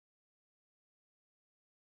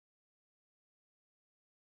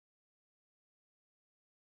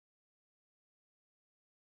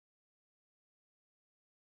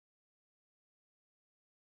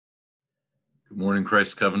Good morning,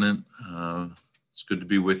 Christ Covenant. It's good to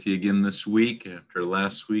be with you again this week after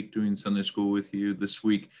last week doing Sunday school with you. This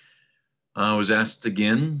week, I was asked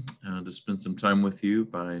again to spend some time with you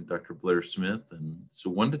by Dr. Blair Smith, and so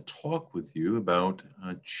wanted to talk with you about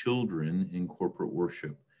children in corporate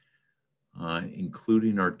worship,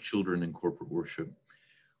 including our children in corporate worship.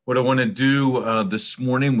 What I want to do this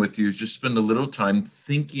morning with you is just spend a little time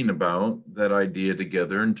thinking about that idea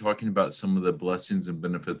together and talking about some of the blessings and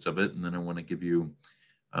benefits of it. And then I want to give you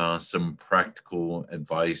some practical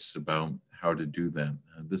advice about how to do that.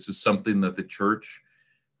 This is something that the church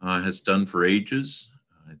has done for ages.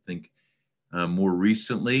 I think more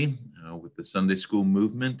recently with the Sunday school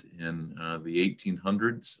movement in the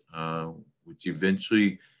 1800s, which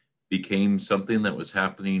eventually became something that was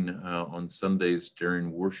happening on Sundays during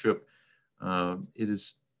worship. It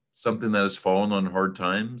is something that has fallen on hard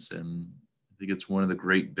times, and I think it's one of the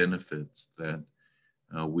great benefits that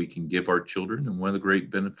we can give our children, and one of the great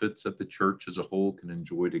benefits that the church as a whole can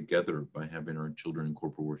enjoy together by having our children in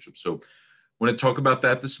corporate worship. So I want to talk about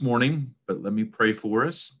that this morning, but let me pray for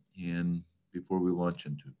us, and before we launch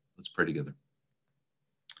into it, let's pray together.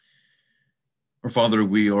 Our Father,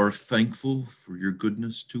 we are thankful for your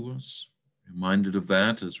goodness to us, reminded of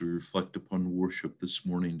that as we reflect upon worship this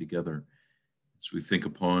morning together, as we think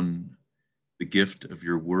upon the gift of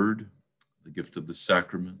your word, the gift of the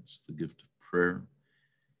sacraments, the gift of prayer.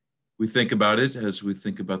 We think about it as we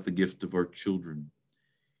think about the gift of our children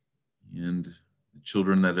and the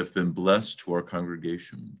children that have been blessed to our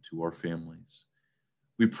congregation, to our families.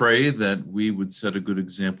 We pray that we would set a good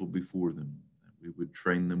example before them, we would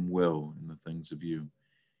train them well in the things of you,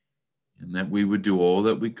 and that we would do all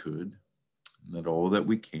that we could, and that all that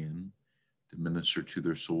we can to minister to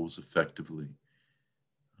their souls effectively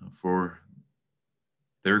for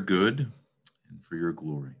their good and for your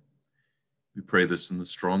glory. We pray this in the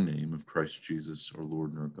strong name of Christ Jesus, our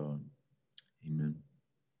Lord and our God. Amen.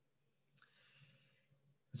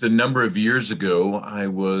 It was a number of years ago, I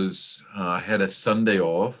had a Sunday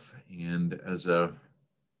off, and as a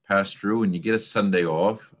pastor, when you get a Sunday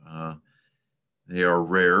off, they are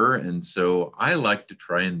rare. And so I like to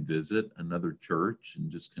try and visit another church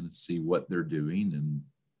and just kind of see what they're doing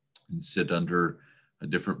and sit under a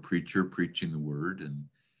different preacher preaching the word. And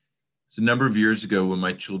it's a number of years ago when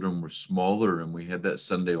my children were smaller and we had that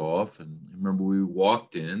Sunday off. And I remember we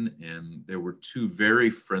walked in and there were two very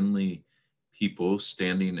friendly people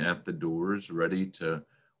standing at the doors ready to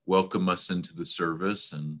welcome us into the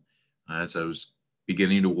service. And as I was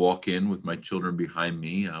beginning to walk in with my children behind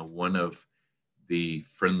me, one of the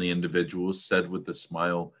friendly individuals said with a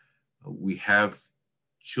smile, "We have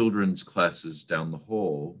children's classes down the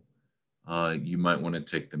hall. You might want to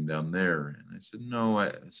take them down there." And I said, "No,"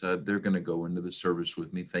 I said, "they're going to go into the service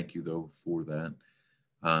with me. Thank you, though, for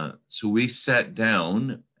that." So we sat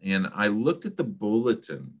down, and I looked at the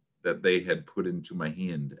bulletin that they had put into my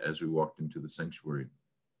hand as we walked into the sanctuary.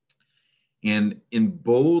 And in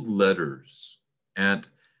bold letters, at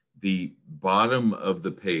the bottom of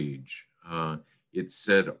the page, it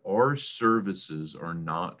said, "Our services are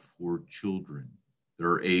not for children.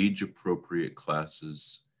 There are age-appropriate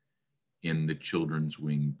classes in the children's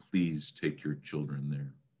wing. Please take your children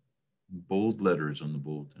there." Bold letters on the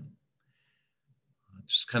bulletin.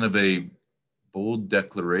 Just kind of a bold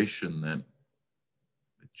declaration that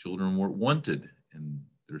the children weren't wanted in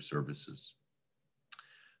their services. I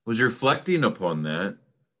was reflecting upon that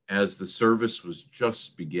as the service was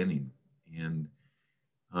just beginning, and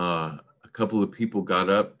a couple of people got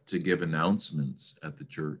up to give announcements at the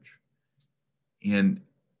church, and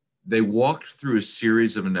they walked through a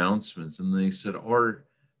series of announcements, and they said, "Our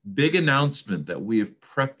big announcement that we have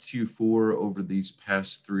prepped you for over these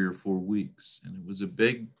past 3 or 4 weeks," and it was a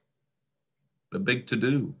big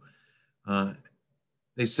to-do.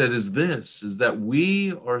 They said, is that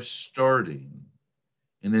we are starting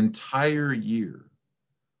an entire year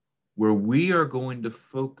where we are going to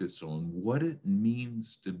focus on what it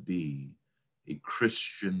means to be a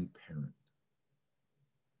Christian parent.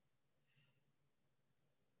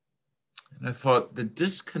 And I thought, there's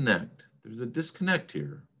a disconnect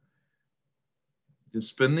here. To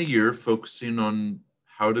spend the year focusing on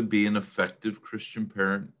how to be an effective Christian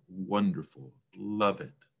parent, wonderful, love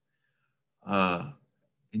it.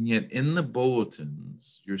 And yet in the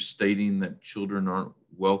bulletins, you're stating that children aren't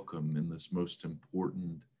welcome in this most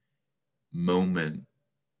important moment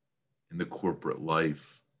in the corporate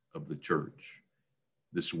life of the church,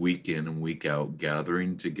 this week in and week out,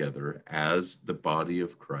 gathering together as the body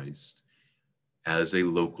of Christ, as a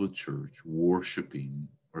local church, worshiping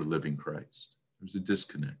or living Christ. There's a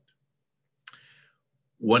disconnect.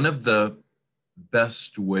 One of the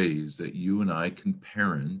best ways that you and I can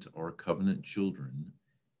parent our covenant children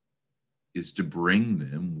is to bring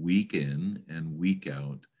them week in and week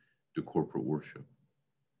out to corporate worship.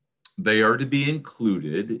 They are to be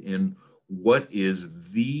included in what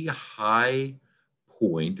is the high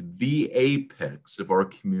point, the apex of our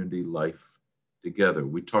community life together.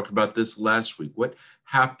 We talked about this last week. What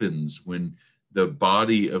happens when the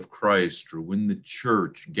body of Christ or when the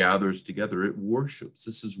church gathers together? It worships.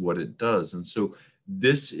 This is what it does. And so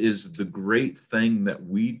this is the great thing that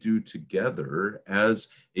we do together as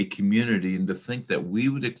a community, and to think that we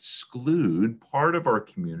would exclude part of our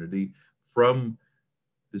community from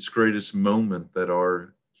this greatest moment that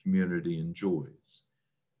our community enjoys.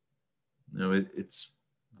 It's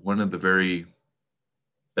one of the very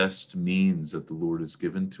best means that the Lord has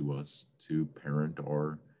given to us to parent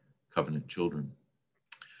our covenant children.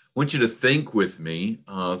 I want you to think with me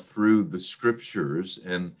through the scriptures,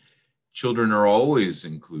 and children are always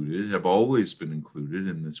included, have always been included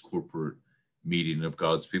in this corporate meeting of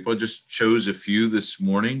God's people. I just chose a few this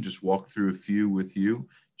morning, just walk through a few with you,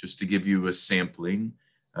 just to give you a sampling.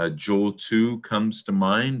 Joel 2 comes to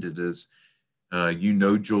mind. It is,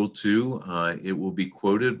 Joel 2. It will be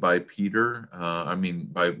quoted by Peter.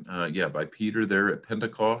 By Peter there at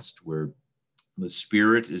Pentecost, where the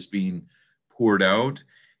Spirit is being poured out.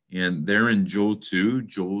 And there in Joel 2,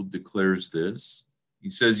 Joel declares this. He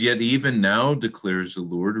says, "Yet even now, declares the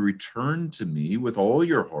Lord, return to me with all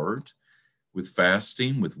your heart, with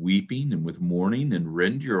fasting, with weeping, and with mourning, and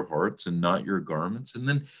rend your hearts and not your garments." And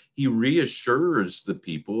then he reassures the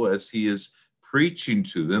people as he is preaching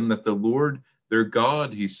to them that the Lord, their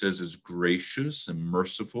God, he says, is gracious and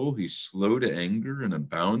merciful. He's slow to anger and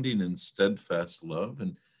abounding in steadfast love.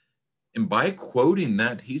 And by quoting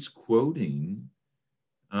that, he's quoting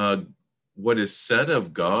what is said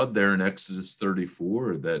of God there in Exodus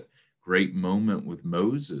 34, that great moment with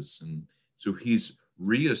Moses. And so he's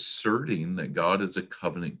reasserting that God is a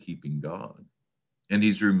covenant-keeping God. And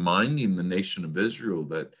he's reminding the nation of Israel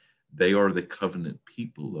that they are the covenant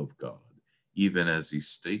people of God, even as he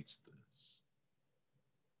states this.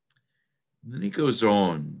 And then he goes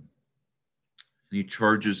on, and he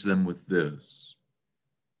charges them with this.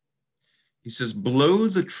 He says, "Blow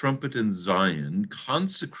the trumpet in Zion,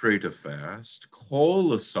 consecrate a fast,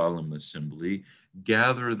 call a solemn assembly,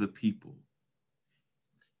 gather the people."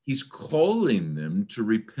 He's calling them to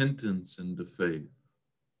repentance and to faith.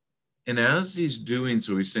 And as he's doing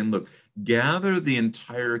so, he's saying, look, gather the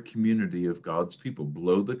entire community of God's people,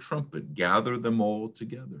 blow the trumpet, gather them all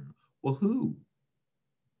together. Well, who?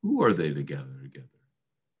 Who are they to gather together?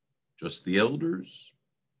 Just the elders?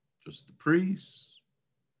 Just the priests?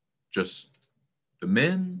 Just the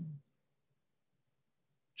men?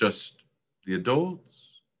 Just the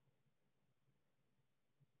adults?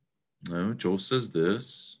 No, Joel says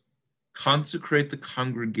this: consecrate the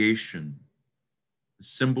congregation,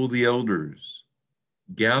 assemble the elders,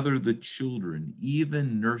 gather the children,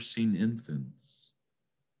 even nursing infants.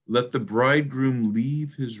 Let the bridegroom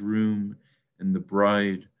leave his room and the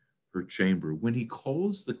bride her chamber. When he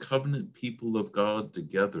calls the covenant people of God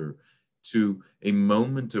together to a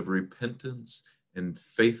moment of repentance and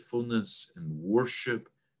faithfulness and worship,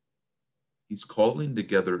 he's calling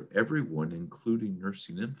together everyone, including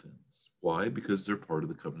nursing infants. Why? Because they're part of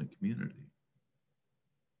the covenant community.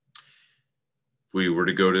 If we were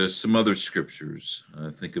to go to some other scriptures,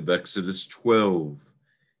 think of Exodus 12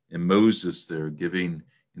 and Moses there giving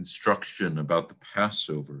instruction about the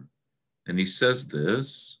Passover. And he says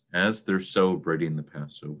this as they're celebrating the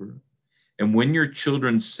Passover: "And when your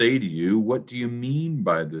children say to you, 'What do you mean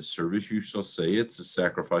by this service?' you shall say, 'It's a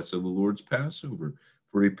sacrifice of the Lord's Passover.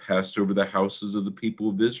 For he passed over the houses of the people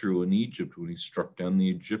of Israel in Egypt when he struck down the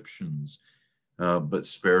Egyptians, but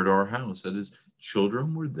spared our house." That is,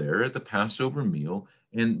 children were there at the Passover meal,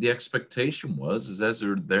 and the expectation was, is as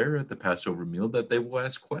they're there at the Passover meal, that they will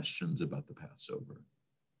ask questions about the Passover,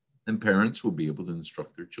 and parents will be able to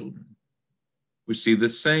instruct their children. We see the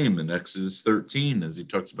same in Exodus 13 as he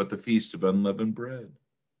talks about the Feast of Unleavened Bread.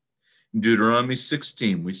 In Deuteronomy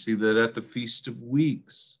 16, we see that at the Feast of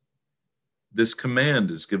Weeks, this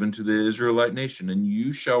command is given to the Israelite nation: "And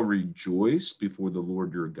you shall rejoice before the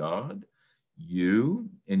Lord your God, you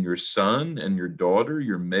and your son and your daughter,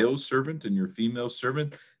 your male servant and your female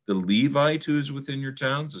servant, the Levite who is within your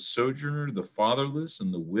towns, the sojourner, the fatherless,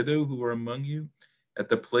 and the widow who are among you, at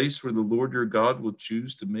the place where the Lord your God will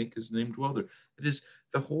choose to make his name dwell there." It is,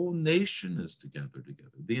 the whole nation is together.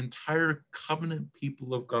 The entire covenant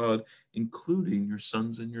people of God, including your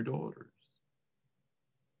sons and your daughters.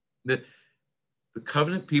 The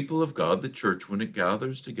covenant people of God, the church, when it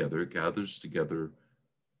gathers together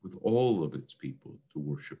with all of its people to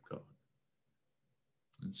worship God.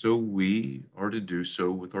 And so we are to do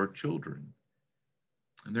so with our children.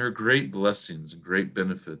 And there are great blessings and great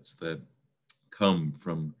benefits that come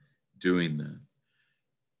from doing that.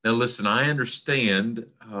 Now, listen, I understand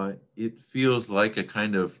it feels like a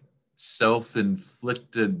kind of self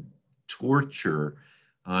inflicted torture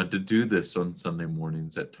to do this on Sunday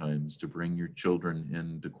mornings at times, to bring your children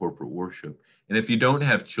into corporate worship. And if you don't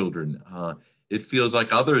have children, it feels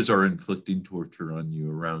like others are inflicting torture on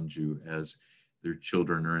you around you as their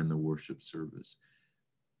children are in the worship service.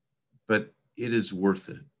 But it is worth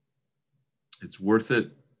it. It's worth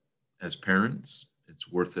it as parents,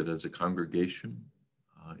 it's worth it as a congregation.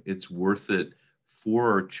 It's worth it for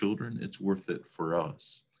our children. It's worth it for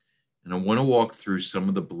us. And I want to walk through some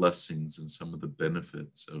of the blessings and some of the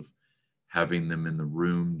benefits of having them in the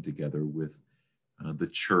room together with the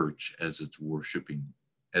church as it's worshiping,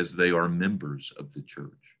 as they are members of the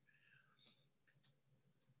church.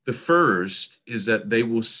 The first is that they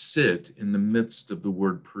will sit in the midst of the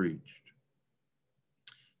word preached.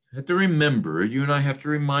 You have to remember, you and I have to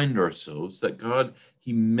remind ourselves that God,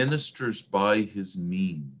 he ministers by his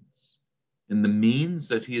means. And the means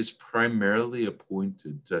that he is primarily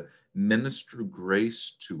appointed to minister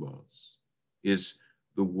grace to us is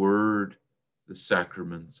the word, the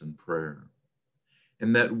sacraments, and prayer.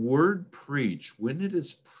 And that word preach, when it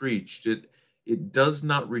is preached, it does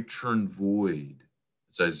not return void,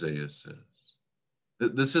 as Isaiah says.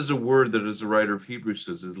 This is a word that, as the writer of Hebrews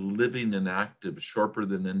says, is living and active, sharper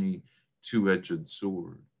than any two-edged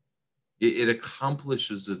sword. It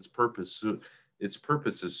accomplishes its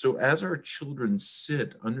purposes. So as our children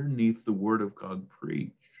sit underneath the word of God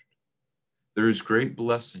preached, there is great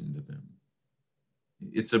blessing to them.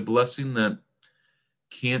 It's a blessing that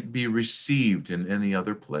can't be received in any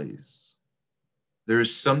other place. There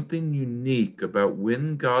is something unique about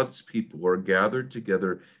when God's people are gathered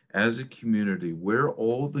together as a community where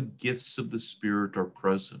all the gifts of the Spirit are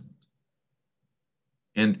present.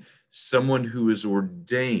 And someone who is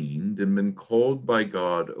ordained and been called by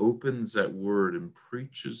God opens that word and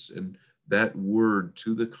preaches and that word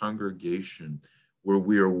to the congregation where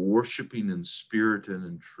we are worshiping in spirit and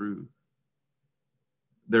in truth.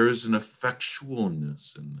 There is an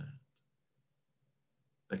effectualness in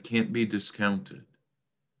that can't be discounted.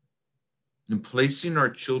 And placing our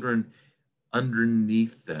children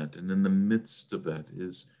underneath that and in the midst of that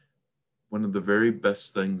is one of the very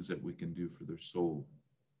best things that we can do for their soul.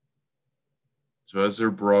 So as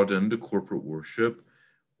they're brought into corporate worship,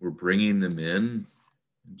 we're bringing them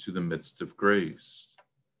into the midst of grace.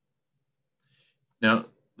 Now,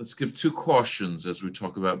 let's give two cautions as we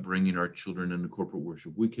talk about bringing our children into corporate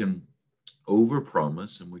worship. We can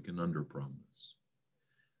overpromise and we can underpromise.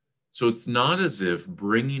 So it's not as if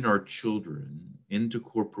bringing our children into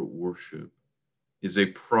corporate worship is a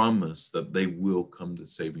promise that they will come to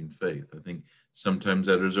saving faith. I think sometimes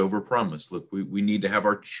that is overpromised. Look, we need to have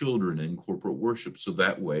our children in corporate worship so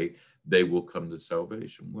that way they will come to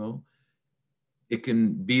salvation. Well, it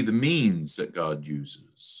can be the means that God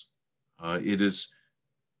uses. It is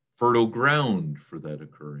fertile ground for that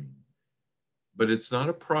occurring. But it's not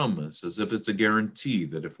a promise as if it's a guarantee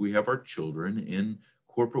that if we have our children in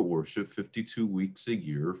corporate worship 52 weeks a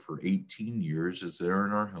year for 18 years as they're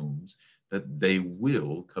in our homes, that they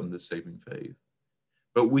will come to saving faith.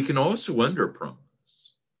 But we can also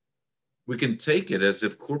underpromise. We can take it as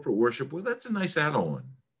if corporate worship, well, that's a nice add-on.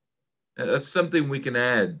 That's something we can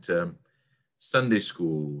add to Sunday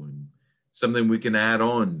school and something we can add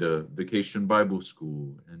on to Vacation Bible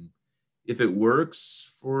School. And if it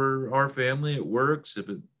works for our family, it works. If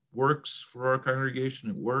it works for our congregation,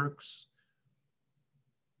 it works.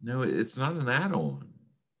 No, it's not an add-on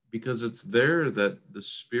because it's there that the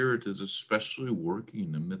Spirit is especially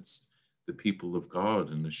working amidst the people of God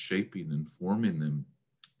and is shaping and forming them.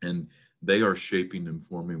 And they are shaping and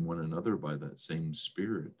forming one another by that same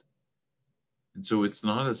Spirit. And so it's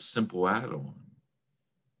not a simple add-on.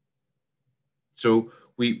 So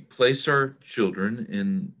we place our children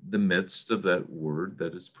in the midst of that word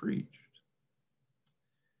that is preached.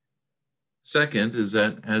 Second is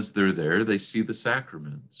that as they're there, they see the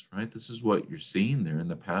sacraments, right? This is what you're seeing there in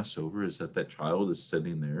the Passover, is that child is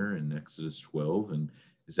sitting there in Exodus 12 and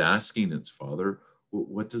is asking its father,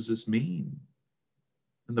 what does this mean?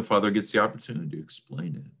 And the father gets the opportunity to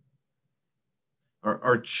explain it.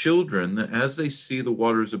 Our children, as they see the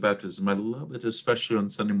waters of baptism, I love it, especially on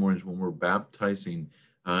Sunday mornings when we're baptizing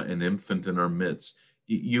an infant in our midst.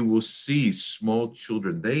 You will see small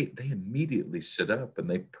children, they immediately sit up and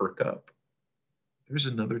they perk up. There's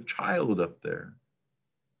another child up there.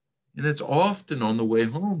 And it's often on the way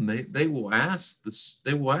home, they will ask this,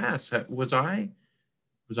 they will ask, was I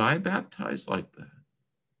baptized like that?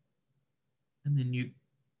 And then you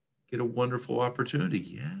get a wonderful opportunity.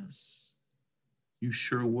 Yes, you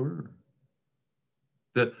sure were.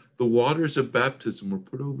 The waters of baptism were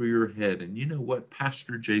put over your head. And you know what?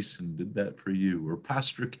 Pastor Jason did that for you, or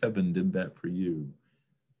Pastor Kevin did that for you.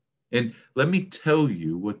 And let me tell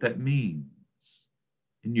you what that means.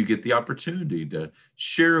 And you get the opportunity to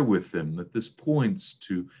share with them that this points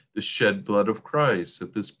to the shed blood of Christ,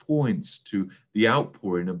 that this points to the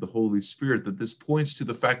outpouring of the Holy Spirit, that this points to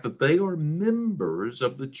the fact that they are members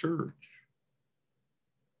of the church,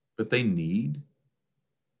 but they need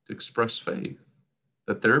to express faith,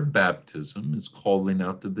 that their baptism is calling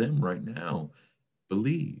out to them right now.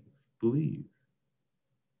 Believe, believe.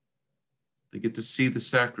 They get to see the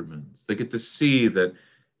sacraments. They get to see that,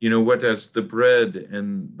 you know what, as the bread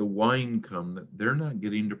and the wine come, that they're not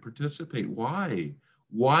getting to participate. Why?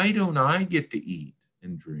 Why don't I get to eat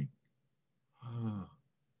and drink? Oh,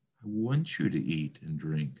 I want you to eat and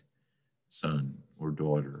drink, son or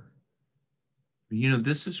daughter. You know,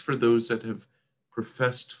 this is for those that have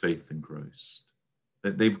professed faith in Christ,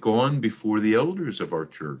 that they've gone before the elders of our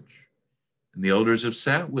church, and the elders have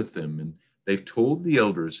sat with them, and they've told the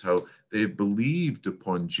elders how they've believed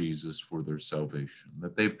upon Jesus for their salvation,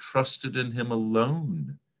 that they've trusted in him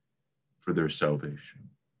alone for their salvation.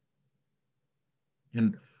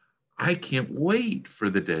 And I can't wait for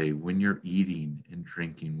the day when you're eating and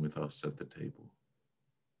drinking with us at the table.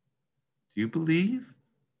 Do you believe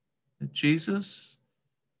that Jesus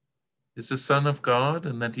is the Son of God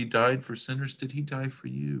and that he died for sinners? Did he die for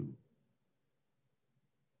you?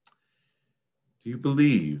 Do you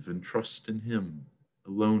believe and trust in him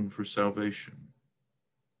alone for salvation?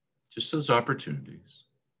 Just those opportunities.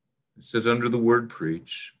 They sit under the word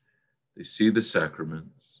preach. They see the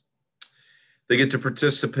sacraments. They get to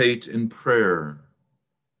participate in prayer.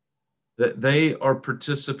 That they are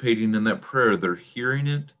participating in that prayer. They're hearing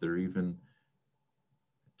it. They're even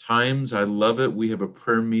times, I love it. We have a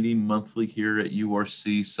prayer meeting monthly here at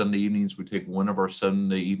URC Sunday evenings. We take one of our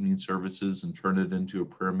Sunday evening services and turn it into a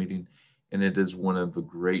prayer meeting. And it is one of the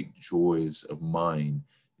great joys of mine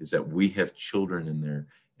is that we have children in there.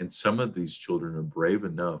 And some of these children are brave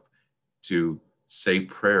enough to say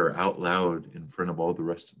prayer out loud in front of all the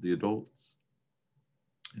rest of the adults.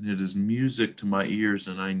 And it is music to my ears,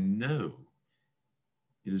 and I know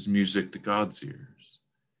it is music to God's ears.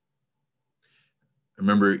 I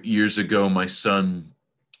remember years ago, my son,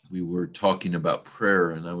 we were talking about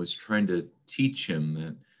prayer, and I was trying to teach him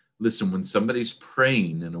that, listen, when somebody's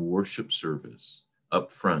praying in a worship service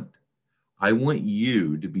up front, I want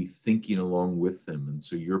you to be thinking along with them. And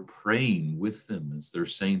so you're praying with them as they're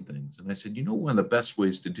saying things. And I said, you know, one of the best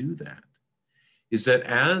ways to do that is that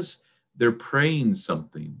as they're praying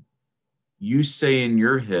something, you say in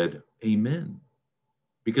your head, amen.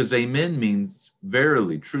 Because amen means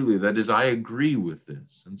verily, truly, that is, I agree with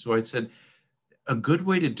this. And so I said, a good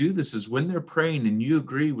way to do this is when they're praying and you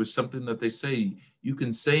agree with something that they say, you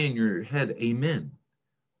can say in your head, amen.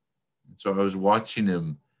 And so I was watching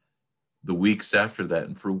him the weeks after that.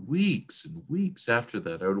 And for weeks and weeks after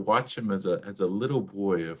that, I would watch him as a little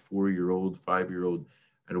boy, a 4-year-old, 5-year-old.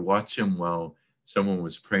 I'd watch him while someone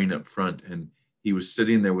was praying up front, and he was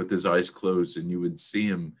sitting there with his eyes closed, and you would see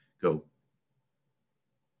him go,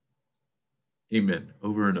 amen,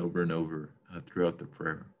 over and over and over throughout the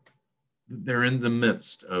prayer. They're in the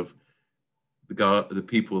midst of the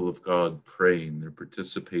people of God praying. They're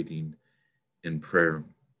participating in prayer.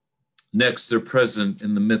 Next, they're present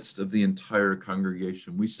in the midst of the entire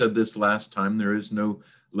congregation. We said this last time, there is no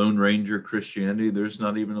Lone Ranger Christianity. There's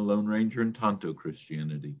not even a Lone Ranger and Tonto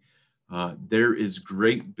Christianity. There is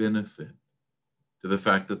great benefit to the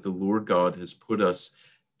fact that the Lord God has put us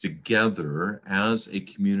together as a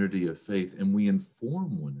community of faith, and we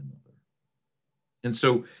inform one another. And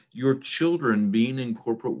so your children being in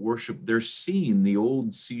corporate worship, they're seeing the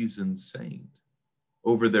old seasoned saint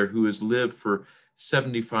over there who has lived for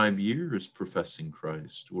 75 years professing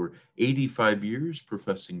Christ or 85 years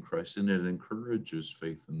professing Christ, and it encourages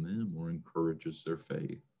faith in them or encourages their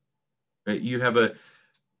faith. Right? You have a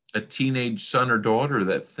teenage son or daughter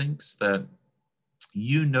that thinks that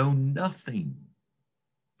you know nothing,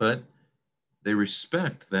 but they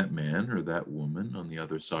respect that man or that woman on the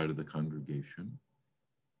other side of the congregation,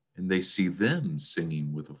 and they see them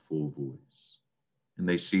singing with a full voice, and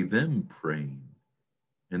they see them praying,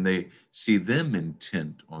 and they see them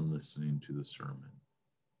intent on listening to the sermon.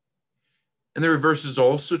 And the reverse is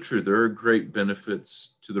also true. There are great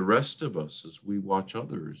benefits to the rest of us as we watch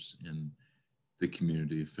others in the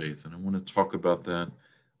community of faith. And I want to talk about that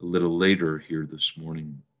a little later here this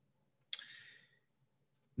morning.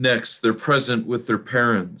 Next, they're present with their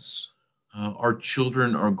parents. Our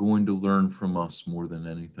children are going to learn from us more than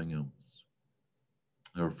anything else,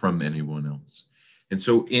 or from anyone else. And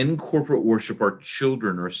so in corporate worship, our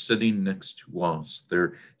children are sitting next to us.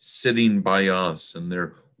 They're sitting by us and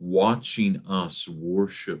they're watching us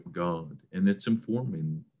worship God. And it's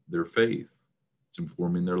informing their faith, it's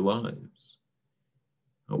informing their lives.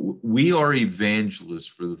 We are evangelists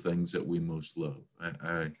for the things that we most love.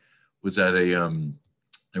 I was at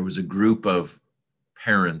there was a group of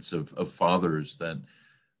parents, of fathers that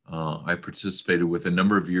I participated with a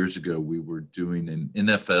number of years ago. We were doing an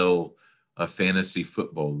NFL fantasy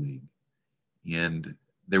football league. And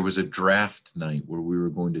there was a draft night where we were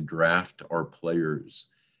going to draft our players.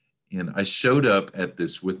 And I showed up at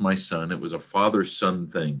this with my son. It was a father-son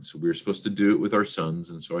thing. So we were supposed to do it with our sons.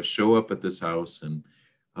 And so I show up at this house and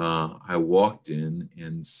I walked in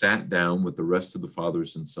and sat down with the rest of the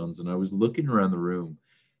fathers and sons. And I was looking around the room.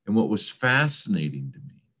 And what was fascinating to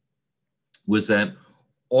me was that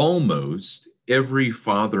almost every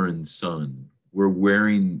father and son were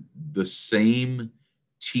wearing the same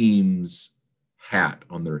team's hat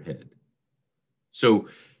on their head. So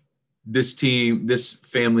this team, this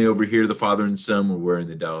family over here, the father and son were wearing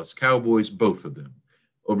the Dallas Cowboys, both of them.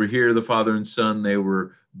 Over here, the father and son, they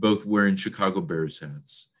were both wearing Chicago Bears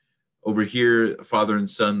hats. Over here, father and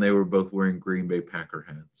son, they were both wearing Green Bay Packer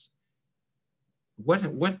hats.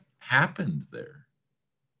 What happened there?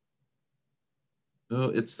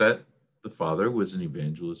 Well, it's that the father was an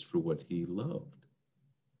evangelist for what he loved.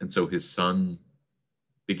 And so his son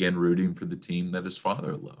began rooting for the team that his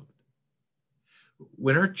father loved.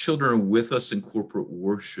 When our children are with us in corporate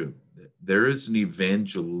worship, there is an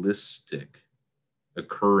evangelistic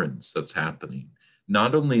occurrence that's happening,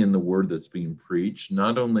 not only in the word that's being preached,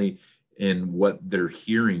 not only in what they're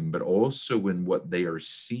hearing, but also in what they are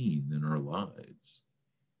seeing in our lives.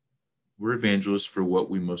 We're evangelists for what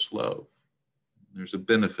we most love. There's a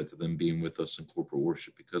benefit to them being with us in corporate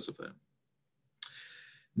worship because of that.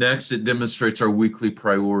 Next, it demonstrates our weekly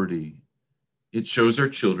priority. It shows our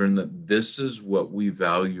children that this is what we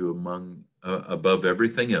value above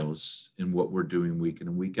everything else in what we're doing week in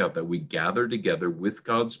and week out, that we gather together with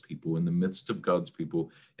God's people in the midst of God's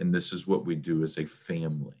people, and this is what we do as a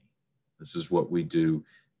family. This is what we do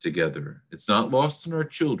together. It's not lost on our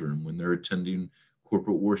children when they're attending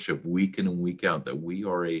corporate worship week in and week out, that we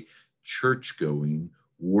are a church-going,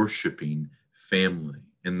 worshiping family.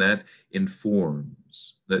 And that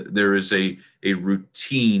informs, that there is a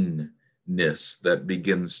routineness that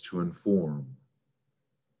begins to inform,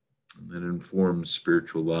 and that informs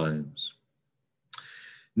spiritual lives.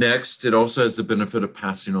 Next, it also has the benefit of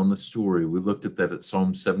passing on the story. We looked at that at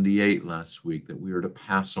Psalm 78 last week, that we are to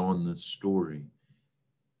pass on this story.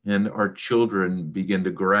 And our children begin to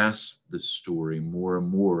grasp this story more and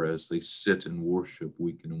more as they sit and worship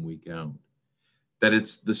week in and week out. That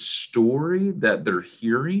it's the story that they're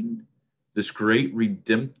hearing, this great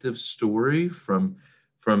redemptive story from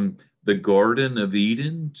the Garden of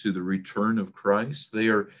Eden to the return of Christ. They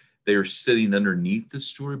are sitting underneath the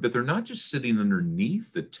story, but they're not just sitting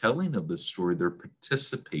underneath the telling of the story, they're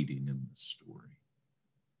participating in the story.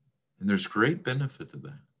 And there's great benefit to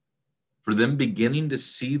that, for them beginning to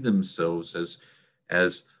see themselves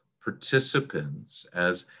as participants,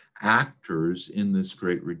 as actors in this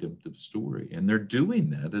great redemptive story. And they're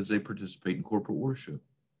doing that as they participate in corporate worship.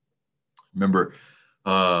 Remember,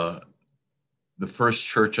 the first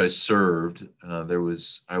church I served, I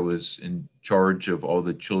was in charge of all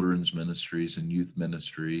the children's ministries and youth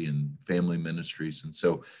ministry and family ministries. And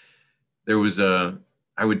so there was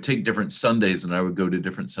I would take different Sundays and I would go to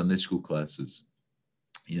different Sunday school classes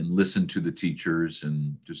and listen to the teachers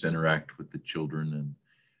and just interact with the children.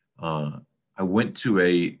 And I went to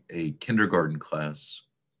a kindergarten class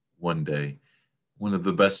one day, one of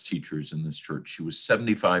the best teachers in this church. She was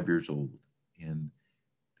 75 years old, and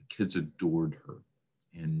the kids adored her,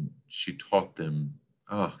 and she taught them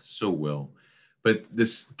so well. But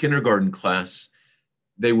this kindergarten class,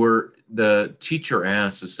 the teacher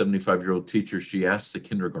asked, a 75-year-old teacher, she asked the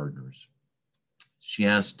kindergartners, she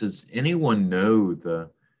asked, does anyone know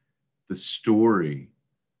the story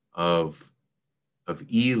of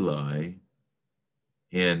Eli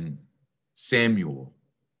and Samuel?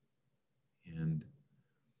 And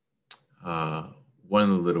one of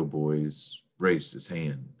the little boys raised his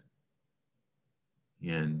hand,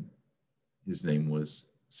 and his name was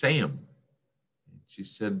Sam. She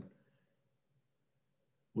said,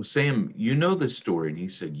 well, Sam, you know the story? And he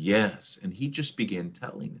said, yes. And he just began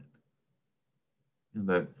telling it.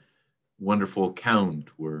 That wonderful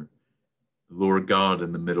account where The Lord God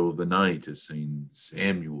in the middle of the night is saying,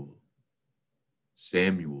 Samuel,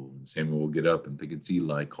 Samuel. And Samuel will get up and think it's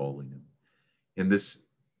Eli calling him. And this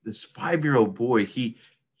 5-year-old boy, he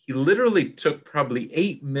literally took probably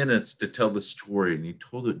 8 minutes to tell the story, and he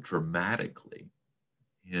told it dramatically.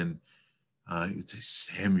 And he'd say,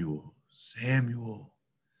 Samuel, Samuel.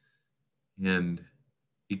 And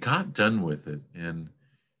he got done with it. And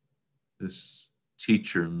this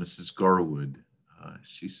teacher, Mrs. Garwood,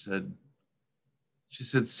 she said,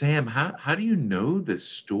 Sam, how do you know this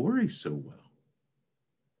story so well?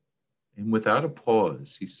 And without a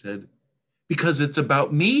pause, he said, because it's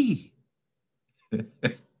about me.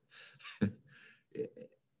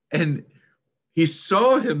 And he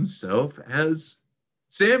saw himself as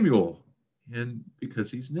Samuel, and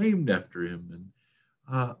because he's named after him.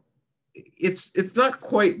 And it's not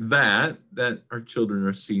quite that our children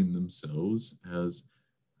are seeing themselves as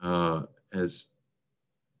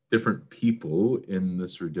different people in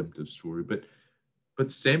this redemptive story,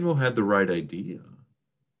 but Samuel had the right idea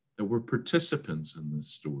that we're participants in this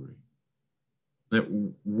story, that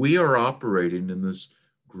we are operating in this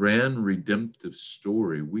grand redemptive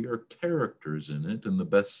story. We are characters in it in the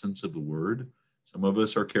best sense of the word. Some of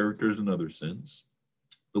us are characters in other sense,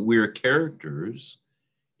 but we are characters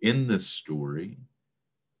in this story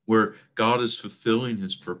where God is fulfilling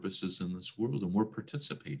his purposes in this world, and we're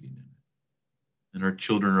participating in it. And our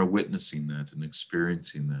children are witnessing that and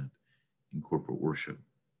experiencing that in corporate worship.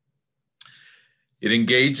 It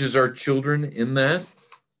engages our children in that.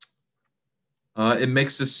 It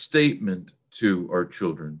makes a statement to our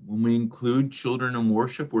children. When we include children in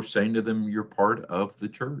worship, we're saying to them, you're part of the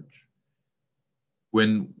church.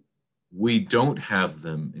 When we don't have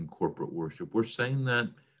them in corporate worship, we're saying that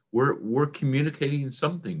we're communicating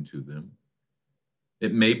something to them.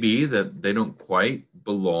 It may be that they don't quite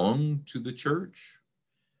belong to the church.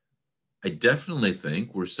 I definitely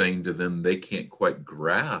think we're saying to them they can't quite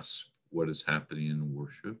grasp what is happening in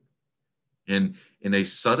worship. And in a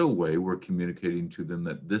subtle way, we're communicating to them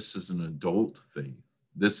that this is an adult faith.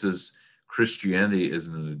 Christianity is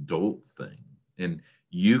an adult thing. And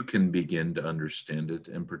you can begin to understand it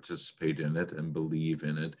and participate in it and believe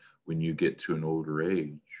in it when you get to an older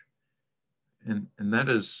age. And that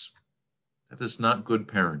is not good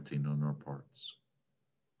parenting on our parts.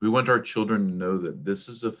 We want our children to know that this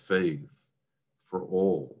is a faith for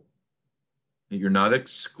all. That you're not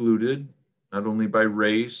excluded, not only by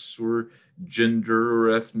race or gender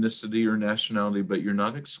or ethnicity or nationality, but you're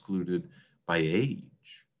not excluded by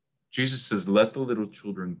age. Jesus says, let the little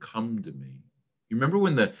children come to me. You remember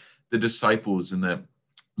when the disciples, in that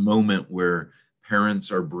moment where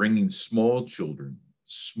parents are bringing small children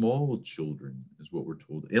is what we're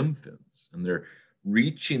told, infants, and they're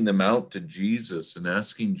reaching them out to Jesus and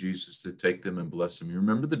asking Jesus to take them and bless them. You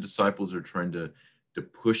remember the disciples are trying to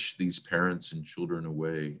push these parents and children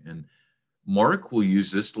away. And Mark will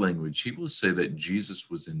use this language. He will say that Jesus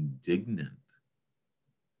was indignant.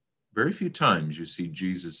 Very few times you see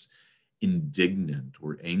Jesus indignant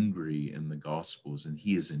or angry in the Gospels, and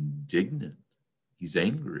he is indignant. He's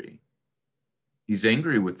angry. He's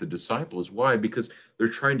angry with the disciples. Why? Because they're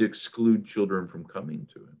trying to exclude children from coming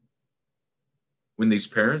to him. When these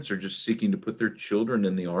parents are just seeking to put their children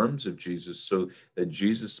in the arms of Jesus so that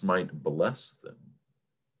Jesus might bless them.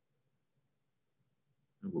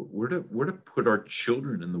 We're to put our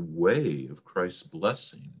children in the way of Christ's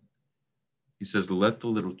blessing. He says, let the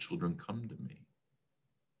little children come to me.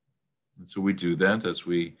 And so we do that as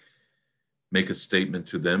we make a statement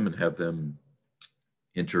to them and have them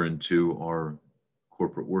enter into our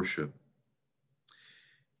corporate worship.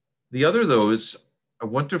 The other, though, is I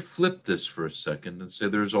want to flip this for a second and say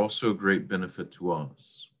there's also a great benefit to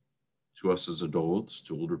us as adults,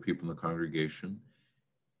 to older people in the congregation.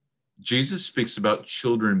 Jesus speaks about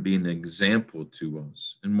children being an example to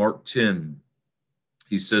us. In Mark 10,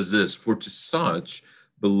 he says this, for to such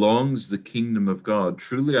belongs the kingdom of God.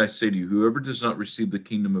 Truly I say to you, whoever does not receive the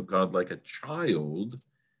kingdom of God like a child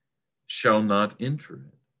shall not enter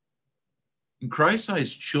it. In Christ's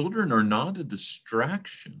eyes, children are not a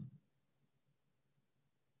distraction.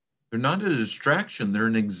 They're not a distraction, they're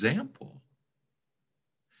an example.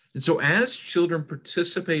 And so as children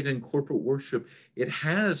participate in corporate worship,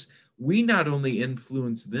 we not only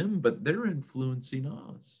influence them, but they're influencing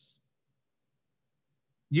us.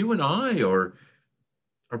 You and I are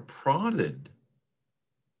prodded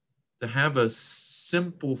to have a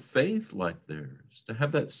simple faith like theirs, to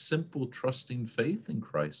have that simple trusting faith in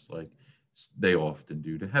Christ like they often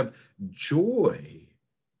do, to have joy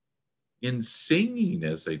in singing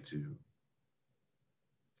as they do.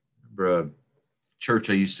 Remember a church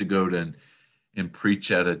I used to go to, and and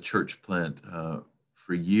preach at a church plant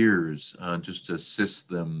for years, just to assist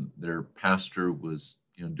them. Their pastor was,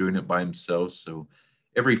 doing it by himself. So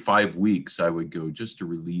every 5 weeks I would go just to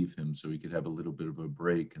relieve him so he could have a little bit of a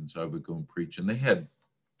break. And so I would go and preach. And they had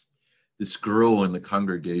this girl in the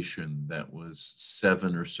congregation that was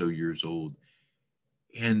 7 or so years old.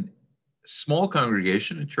 And small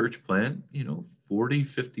congregation, a church plant, 40,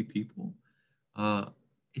 50 people. Uh,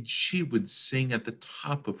 and she would sing at the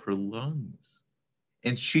top of her lungs.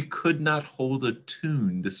 And she could not hold a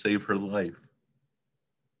tune to save her life.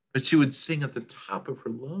 But she would sing at the top of her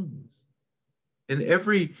lungs. And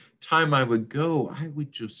every time I would go, I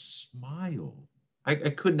would just smile. I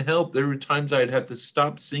couldn't help. There were times I'd have to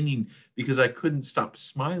stop singing because I couldn't stop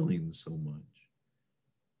smiling so much.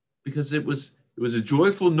 Because it was a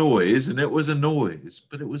joyful noise, and it was a noise,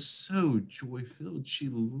 but it was so joy-filled. She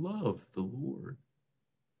loved the Lord,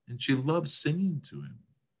 and she loved singing to him.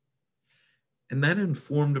 And that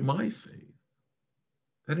informed my faith.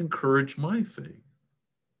 That encouraged my faith.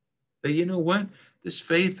 That, you know what? This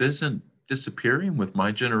faith isn't disappearing with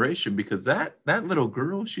my generation, because that little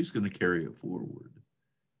girl, she's going to carry it forward.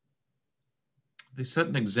 They set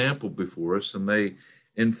an example before us, and they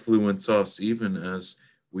influence us even as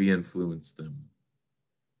we influence them.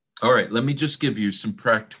 All right, let me just give you some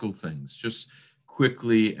practical things, just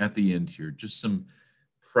quickly at the end here, just some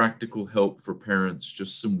practical help for parents,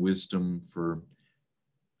 just some wisdom for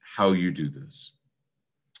how you do this.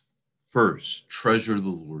 First, treasure the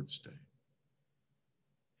Lord's Day.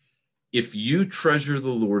 If you treasure the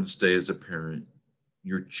Lord's Day as a parent,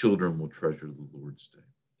 your children will treasure the Lord's Day.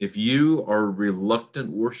 If you are a reluctant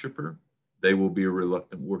worshiper, they will be a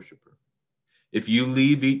reluctant worshiper. If you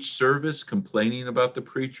leave each service complaining about the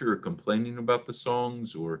preacher or complaining about the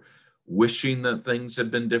songs or wishing that things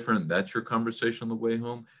had been different, that's your conversation on the way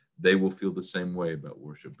home, they will feel the same way about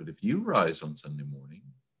worship. But if you rise on Sunday morning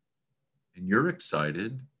and you're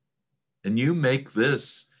excited and you make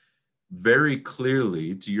this very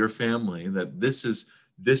clearly to your family that this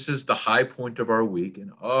is the high point of our week,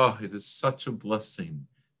 and it is such a blessing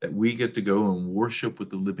that we get to go and worship with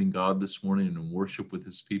the living God this morning and worship with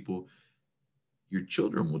his people, your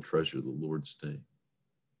children will treasure the Lord's Day.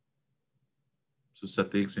 So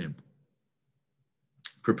set the example.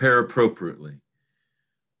 Prepare appropriately.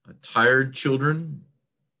 Tired children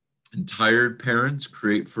and tired parents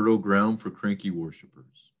create fertile ground for cranky worshipers.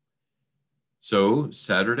 So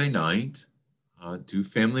Saturday night, do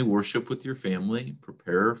family worship with your family.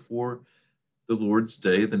 Prepare for the Lord's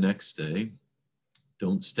Day the next day.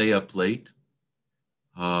 Don't stay up late.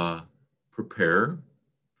 Prepare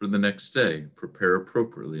for the next day. Prepare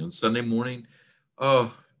appropriately. On Sunday morning,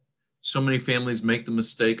 so many families make the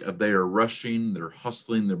mistake of they are rushing, they're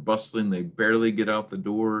hustling, they're bustling, they barely get out the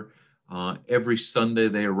door. Every Sunday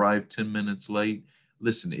they arrive 10 minutes late.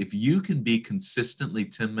 Listen, if you can be consistently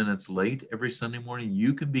 10 minutes late every Sunday morning,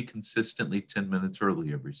 you can be consistently 10 minutes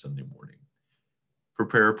early every Sunday morning.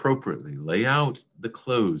 Prepare appropriately. Lay out the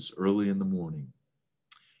clothes early in the morning.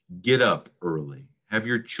 Get up early. Have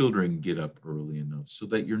your children get up early enough so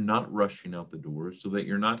that you're not rushing out the door, so that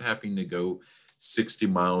you're not having to go 60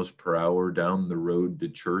 miles per hour down the road to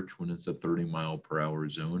church when it's a 30-mile-per-hour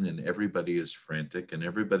zone and everybody is frantic and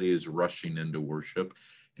everybody is rushing into worship,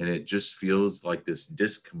 and it just feels like this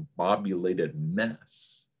discombobulated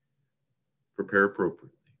mess. Prepare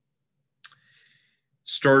appropriately.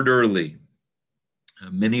 Start early.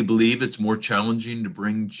 Many believe it's more challenging to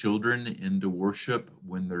bring children into worship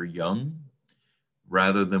when they're young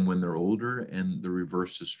rather than when they're older, and the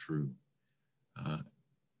reverse is true.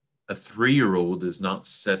 A 3-year-old is not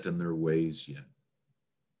set in their ways yet.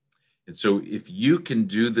 And so if you can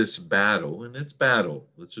do this battle, and it's battle,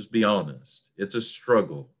 let's just be honest, it's a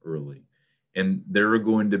struggle early. And there are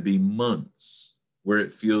going to be months where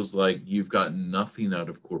it feels like you've gotten nothing out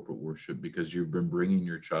of corporate worship because you've been bringing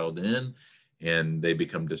your child in and they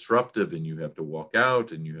become disruptive and you have to walk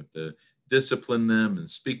out and you have to discipline them and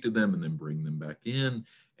speak to them and then bring them back in.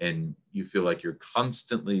 And you feel like you're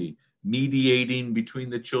constantly mediating between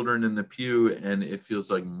the children in the pew. And it feels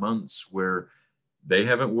like months where they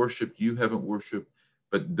haven't worshiped, you haven't worshiped,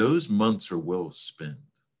 but those months are well spent.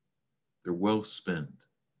 They're well spent.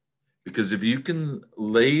 Because if you can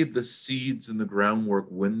lay the seeds and the groundwork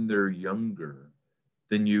when they're younger,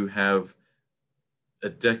 then you have a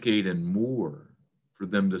decade and more for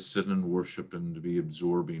them to sit and worship and to be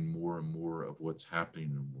absorbing more and more of what's happening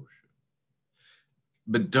in worship.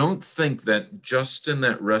 But don't think that just in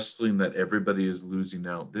that wrestling that everybody is losing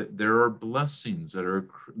out, that there are blessings that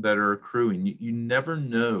are accruing. You never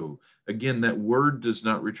know. Again, that word does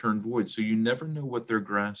not return void. So you never know what they're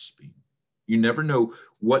grasping. You never know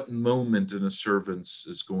what moment in a service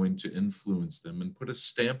is going to influence them and put a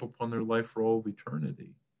stamp upon their life for all of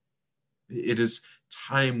eternity. It is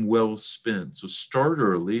time well spent. So start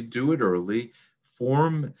early, do it early,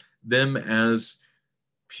 form them as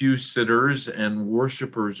pew sitters and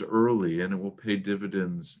worshipers early, and it will pay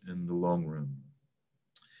dividends in the long run.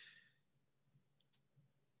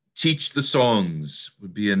 Teach the songs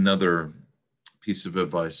would be another piece of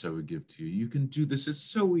advice I would give to you. You can do this. It's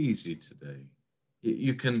so easy today.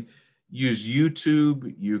 You can use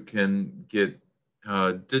YouTube. You can get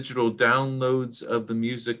digital downloads of the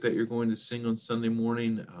music that you're going to sing on Sunday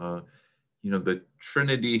morning. The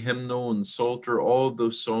Trinity hymnal and Psalter, all of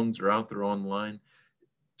those songs are out there online.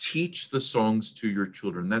 Teach the songs to your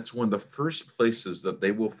children. That's one of the first places that they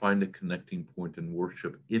will find a connecting point in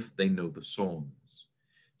worship if they know the songs.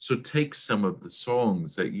 So take some of the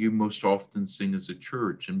songs that you most often sing as a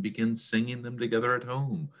church and begin singing them together at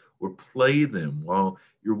home, or play them while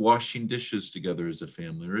you're washing dishes together as a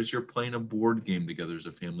family, or as you're playing a board game together as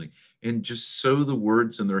a family, and just sow the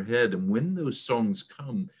words in their head. And when those songs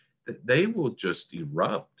come, they will just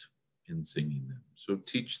erupt in singing them. So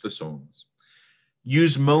teach the songs.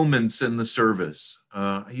 Use moments in the service.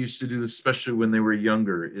 I used to do this, especially when they were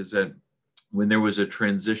younger, is that when there was a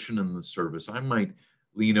transition in the service, I might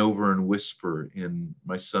lean over and whisper in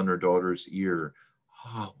my son or daughter's ear,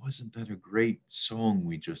 "Oh, wasn't that a great song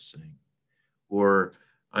we just sang?" Or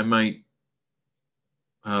I might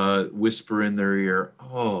whisper in their ear,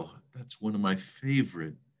 "Oh, that's one of my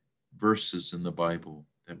favorite verses in the Bible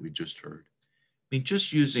that we just heard." I mean,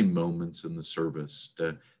 just using moments in the service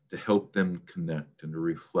to help them connect and to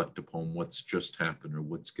reflect upon what's just happened or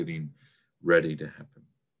what's getting ready to happen.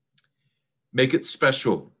 Make it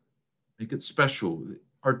special. Make it special.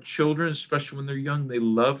 Our children, especially when they're young, they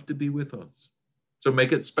love to be with us. So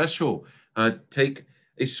make it special. Take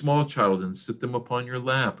a small child and sit them upon your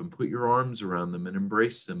lap and put your arms around them and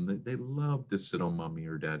embrace them. They love to sit on mommy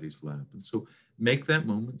or daddy's lap. And so make that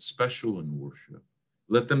moment special in worship.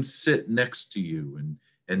 Let them sit next to you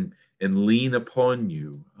and lean upon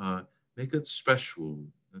you. Make it special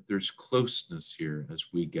that there's closeness here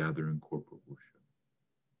as we gather in corporate worship.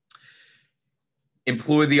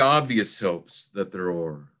 Employ the obvious helps that there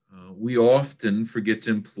are. We often forget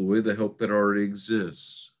to employ the help that already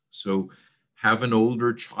exists. So have an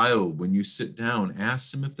older child, when you sit down,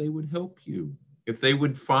 ask them if they would help you, if they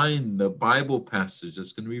would find the Bible passage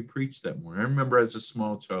that's going to be preached that morning. I remember as a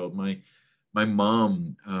small child, my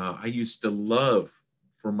mom, I used to love,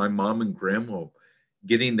 for my mom and grandma,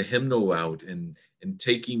 getting the hymnal out and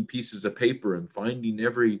taking pieces of paper and finding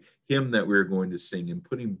every hymn that we were going to sing and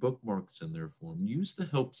putting bookmarks in there for them. Use the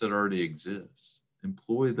helps that already exist.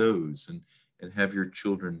 Employ those and have your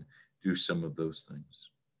children do some of those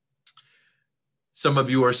things. Some of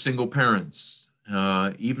you are single parents.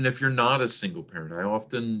 Even if you're not a single parent, I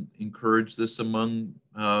often encourage this among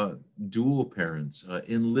dual parents.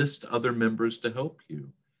 Enlist other members to help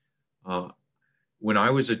you. When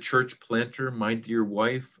I was a church planter, my dear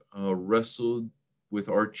wife wrestled with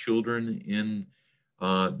our children in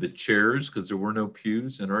the chairs because there were no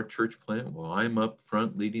pews in our church plant while I'm up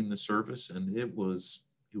front leading the service, and it was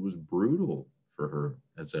brutal for her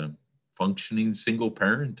as a functioning single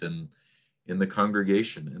parent and in the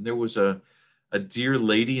congregation. And there was a dear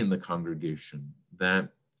lady in the congregation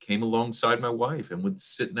that came alongside my wife and would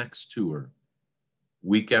sit next to her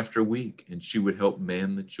week after week, and she would help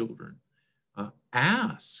man the children.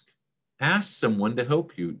 Ask someone to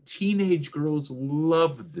help you. Teenage girls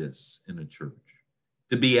love this in a church,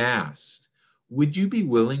 to be asked, would you be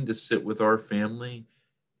willing to sit with our family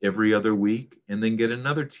every other week, and then get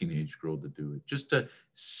another teenage girl to do it, just to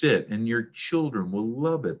sit, and your children will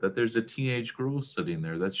love it that there's a teenage girl sitting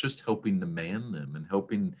there that's just helping to man them and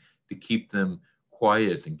helping to keep them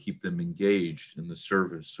quiet and keep them engaged in the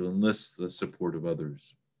service. So enlist the support of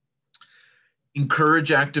others.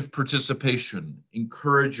 Encourage active participation.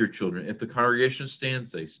 Encourage your children. If the congregation stands,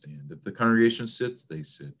 they stand. If the congregation sits, they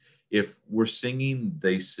sit. If we're singing,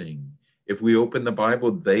 they sing. If we open the Bible,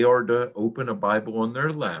 they are to open a Bible on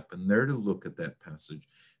their lap and they're to look at that passage.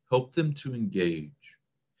 Help them to engage.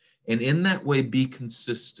 And in that way, be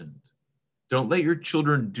consistent. Don't let your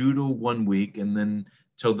children doodle one week and then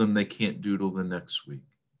tell them they can't doodle the next week.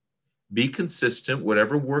 Be consistent,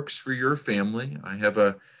 whatever works for your family. I have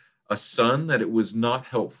a son that it was not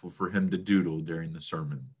helpful for him to doodle during the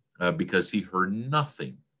sermon because he heard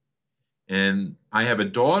nothing. And I have a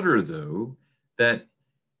daughter, though, that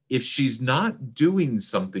if she's not doing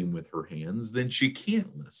something with her hands, then she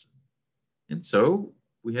can't listen. And so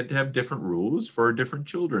we had to have different rules for our different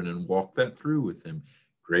children and walk that through with them.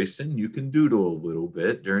 Grayson, you can doodle a little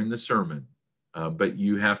bit during the sermon. But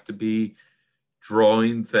you have to be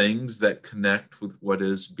drawing things that connect with what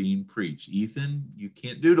is being preached. Ethan, you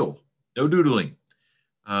can't doodle. No doodling.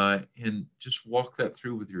 And just walk that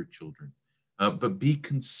through with your children. But be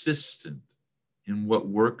consistent in what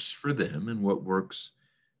works for them and what works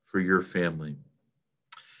for your family.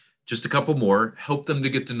 Just a couple more. Help them to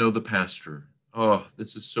get to know the pastor. Oh,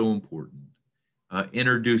 this is so important.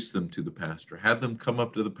 Introduce them to the pastor. Have them come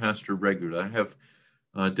up to the pastor regularly. I have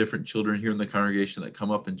different children here in the congregation that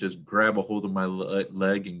come up and just grab a hold of my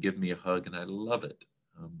leg and give me a hug, and I love it.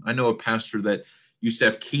 I know a pastor that used to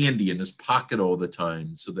have candy in his pocket all the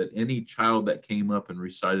time so that any child that came up and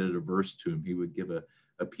recited a verse to him, he would give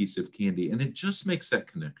a piece of candy. And it just makes that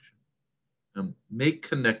connection. Make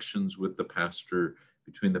connections with the pastor,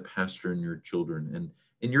 between the pastor and your children.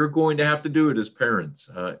 And you're going to have to do it as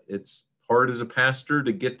parents. It's hard as a pastor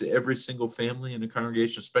to get to every single family in a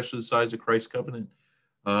congregation, especially the size of Christ Covenant.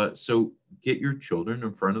 So get your children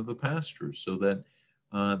in front of the pastor so that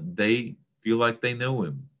they feel like they know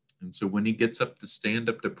him. And so when he gets up to stand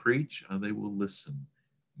up to preach, they will listen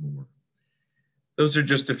more. Those are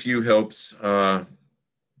just a few helps.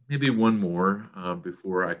 Maybe one more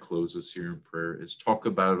before I close us here in prayer is talk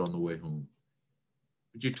about it on the way home.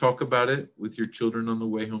 Would you talk about it with your children on the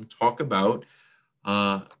way home? Talk about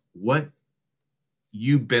what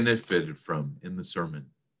you benefited from in the sermon,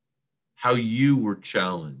 how you were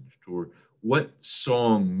challenged, or what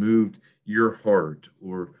song moved your heart,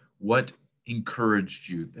 or what encouraged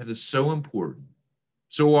you. That is so important.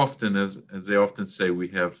 So often, as they often say, we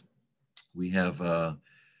have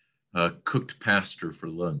cooked pastor for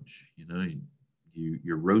lunch. You know,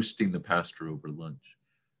 you're roasting the pastor over lunch.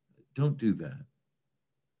 Don't do that.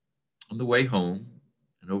 On the way home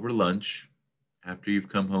and over lunch, after you've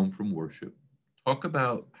come home from worship, talk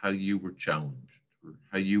about how you were challenged, or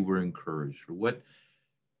how you were encouraged, or what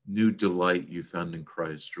new delight you found in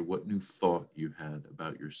Christ, or what new thought you had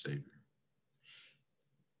about your Savior.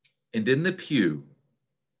 And in the pew,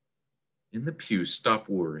 stop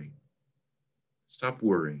worrying. Stop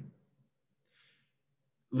worrying.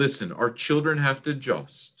 Listen, our children have to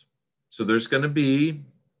adjust. So there's going to be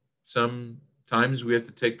some times we have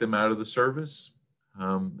to take them out of the service,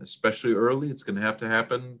 especially early. It's going to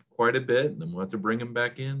happen quite a bit, and then we'll have to bring them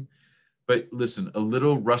back in. But listen, a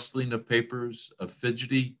little rustling of papers, a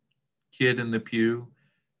fidgety kid in the pew,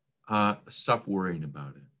 stop worrying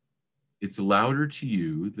about it. It's louder to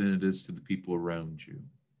you than it is to the people around you.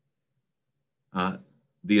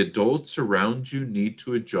 The adults around you need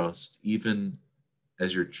to adjust, even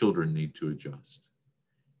as your children need to adjust.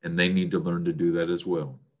 And they need to learn to do that as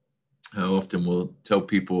well. I often will tell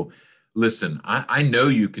people, listen, I know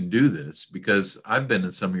you can do this because I've been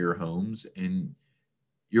in some of your homes and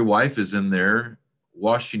your wife is in there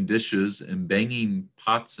washing dishes and banging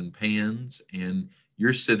pots and pans, and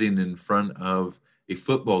you're sitting in front of a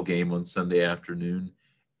football game on Sunday afternoon,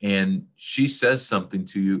 and she says something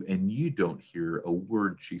to you and you don't hear a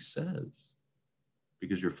word she says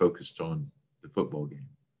because you're focused on the football game.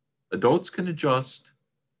 Adults can adjust.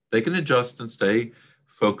 They can adjust and stay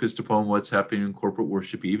focused upon what's happening in corporate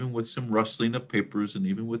worship, even with some rustling of papers and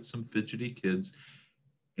even with some fidgety kids.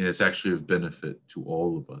 And it's actually of benefit to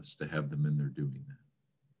all of us to have them in there doing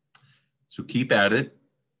that. So keep at it.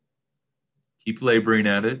 Keep laboring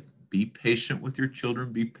at it. Be patient with your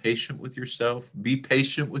children. Be patient with yourself. Be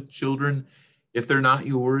patient with children if they're not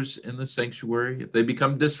yours in the sanctuary. If they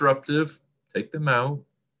become disruptive, take them out.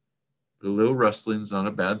 But a little rustling is not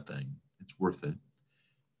a bad thing. It's worth it.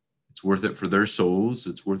 It's worth it for their souls.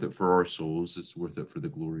 It's worth it for our souls. It's worth it for the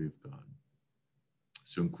glory of God.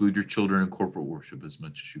 So include your children in corporate worship as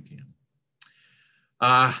much as you can.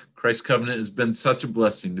 Christ Covenant has been such a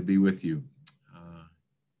blessing to be with you.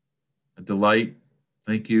 A delight.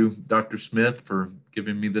 Thank you, Dr. Smith, for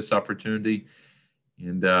giving me this opportunity.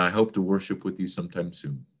 And I hope to worship with you sometime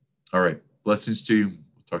soon. All right. Blessings to you.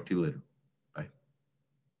 We'll talk to you later.